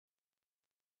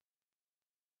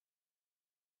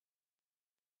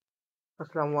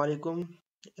Assalamu alaikum.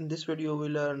 In this video, we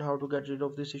learn how to get rid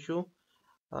of this issue.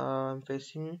 I'm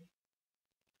facing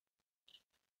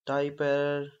type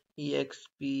error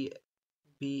exphbs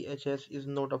is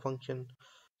not a function.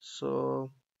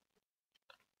 So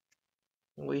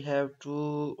we have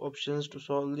two options to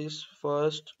solve this.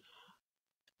 First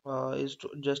is to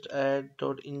just add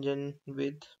 .engine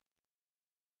with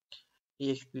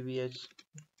exphbs.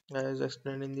 As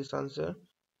explained in this answer,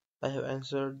 I have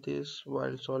answered this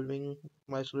while solving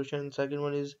my solution. Second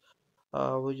one is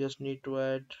we just need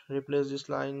to replace this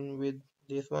line with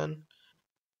this one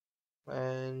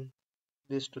and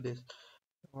this to this.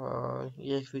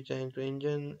 Yes, we change to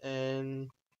engine and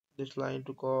this line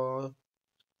to call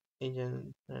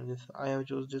engine, and this I have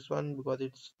choose this one because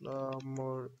it's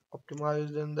more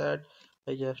optimized than that.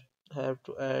 I just have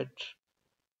to add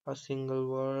a single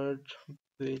word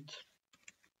with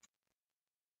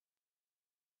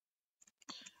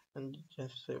and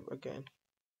just save again.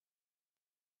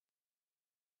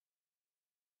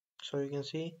 So you can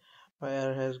see my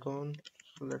error has gone.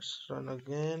 So let's run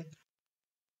again.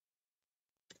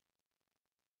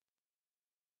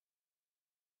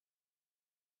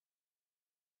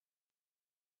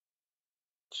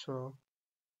 So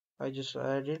I just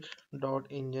added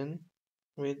 .engine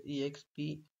with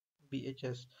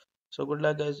exphbs. So good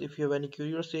luck guys. If you have any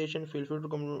curious suggestion, feel free to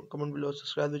comment below,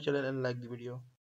 subscribe the channel and like the video.